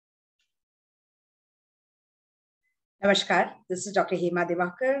Namaskar, this is Dr. Hema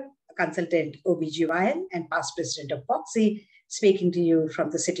Divakar, a consultant OBGYN and past president of POXI, speaking to you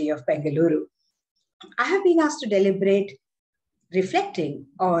from the city of Bengaluru. I have been asked to deliberate reflecting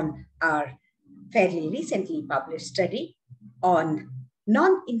on our fairly recently published study on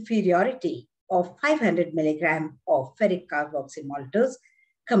non-inferiority of 500 milligram of ferric carboxymaltose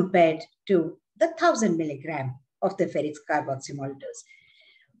compared to the 1000 milligram of the ferric carboxymaltose.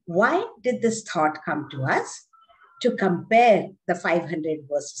 Why did this thought come to us? To compare the 500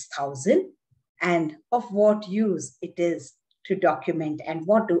 versus 1000 and of what use it is to document and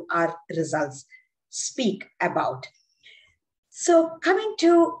what do our results speak about. So coming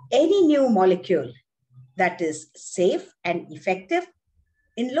to any new molecule that is safe and effective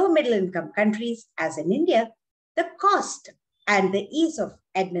in low middle income countries as in India, the cost and the ease of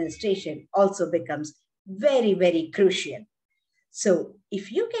administration also becomes very, very crucial. So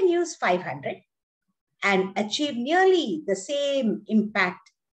if you can use 500 and achieve nearly the same impact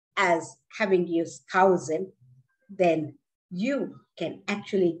as having used 1000, then you can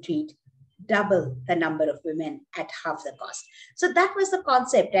actually treat double the number of women at half the cost. So that was the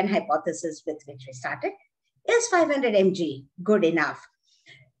concept and hypothesis with which we started. Is 500 mg good enough?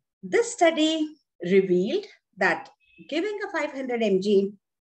 This study revealed that giving a 500 mg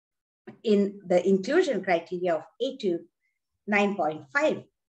in the inclusion criteria of 8 to 9.5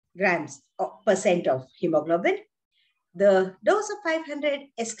 grams percent of hemoglobin, the dose of 500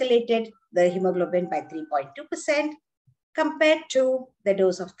 escalated the hemoglobin by 3.2% compared to the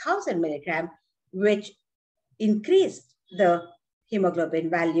dose of 1000 milligram, which increased the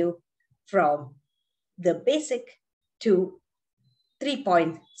hemoglobin value from the basic to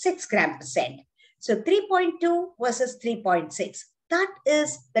 3.6 gram percent. So 3.2 versus 3.6. That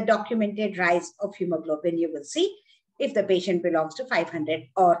is the documented rise of hemoglobin you will see if the patient belongs to 500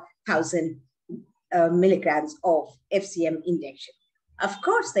 or 1000 milligrams of FCM injection. Of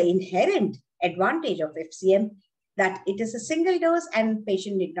course, the inherent advantage of FCM that it is a single dose and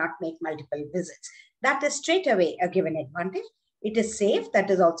patient need not make multiple visits. That is straight away a given advantage. It is safe.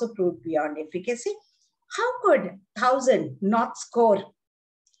 That is also proved beyond efficacy. How could 1000 not score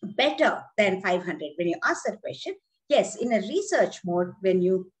better than 500? When you ask that question, yes, in a research mode, when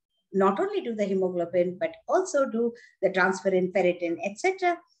you not only do the hemoglobin, but also do the transferrin, ferritin,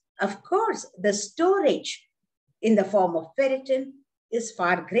 etc. Of course, the storage in the form of ferritin is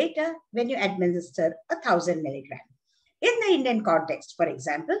far greater when you administer 1000 milligram. In the Indian context, for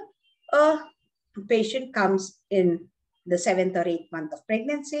example, a patient comes in the 7th or 8th month of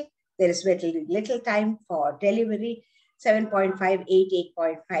pregnancy. There is very little time for delivery, 7.5,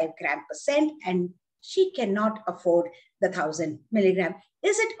 8.5 gram percent, and she cannot afford the 1000 milligram.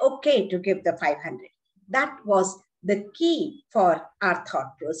 Is it okay to give the 500? That was the key for our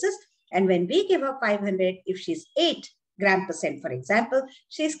thought process. And when we give her 500, if she's 8 gram percent, for example,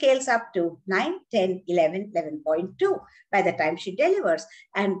 she scales up to 9, 10, 11, 11.2 by the time she delivers.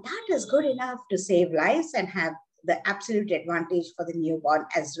 And that is good enough to save lives and have the absolute advantage for the newborn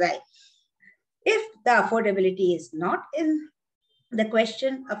as well. If the affordability is not in the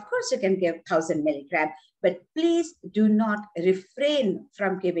question, of course, you can give 1000 milligram, but please do not refrain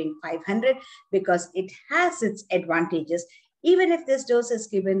from giving 500 because it has its advantages. Even if this dose is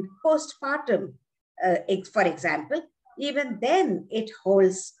given postpartum, for example, even then it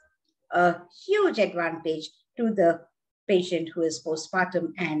holds a huge advantage to the patient who is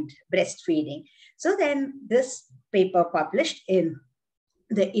postpartum and breastfeeding. So then this paper published in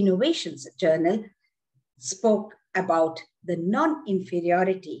the Innovations Journal spoke about the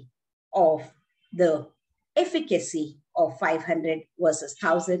non-inferiority of the efficacy of 500 versus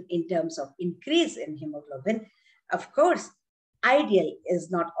 1000 in terms of increase in hemoglobin. Of course, ideal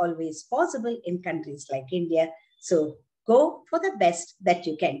is not always possible in countries like India. So go for the best that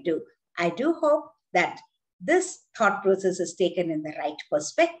you can do. I do hope that this thought process is taken in the right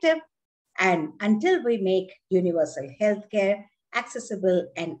perspective. And until we make universal healthcare accessible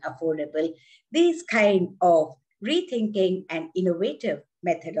and affordable, these kind of rethinking and innovative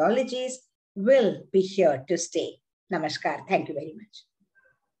methodologies will be here to stay. Namaskar. Thank you very much.